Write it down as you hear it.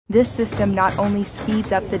This system not only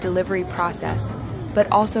speeds up the delivery process,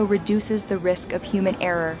 but also reduces the risk of human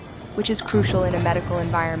error, which is crucial in a medical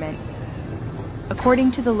environment.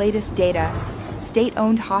 According to the latest data,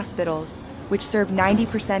 state-owned hospitals, which serve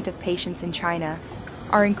 90% of patients in China,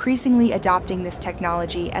 are increasingly adopting this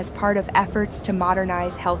technology as part of efforts to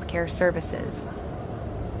modernize healthcare services.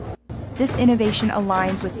 This innovation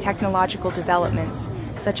aligns with technological developments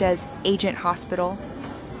such as Agent Hospital,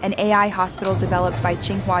 an AI hospital developed by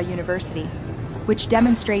Tsinghua University, which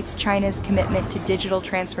demonstrates China's commitment to digital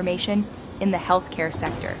transformation in the healthcare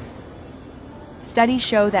sector. Studies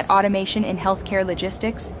show that automation in healthcare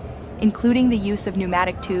logistics, including the use of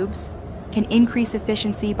pneumatic tubes, can increase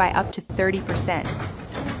efficiency by up to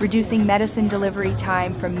 30%, reducing medicine delivery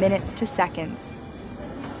time from minutes to seconds.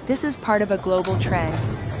 This is part of a global trend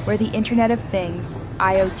where the Internet of Things,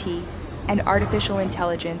 IoT, and artificial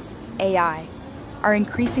intelligence, AI, are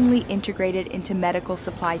increasingly integrated into medical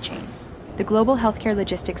supply chains. The global healthcare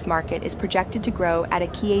logistics market is projected to grow at a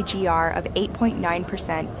CAGR of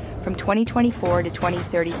 8.9% from 2024 to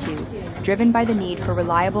 2032, driven by the need for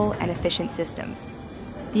reliable and efficient systems.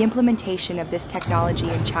 The implementation of this technology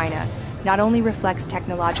in China not only reflects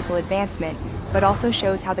technological advancement, but also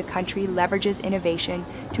shows how the country leverages innovation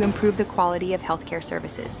to improve the quality of healthcare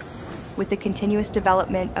services. With the continuous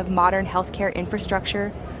development of modern healthcare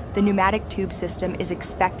infrastructure, the pneumatic tube system is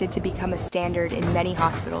expected to become a standard in many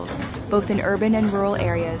hospitals, both in urban and rural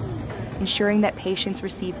areas, ensuring that patients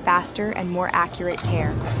receive faster and more accurate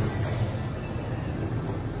care.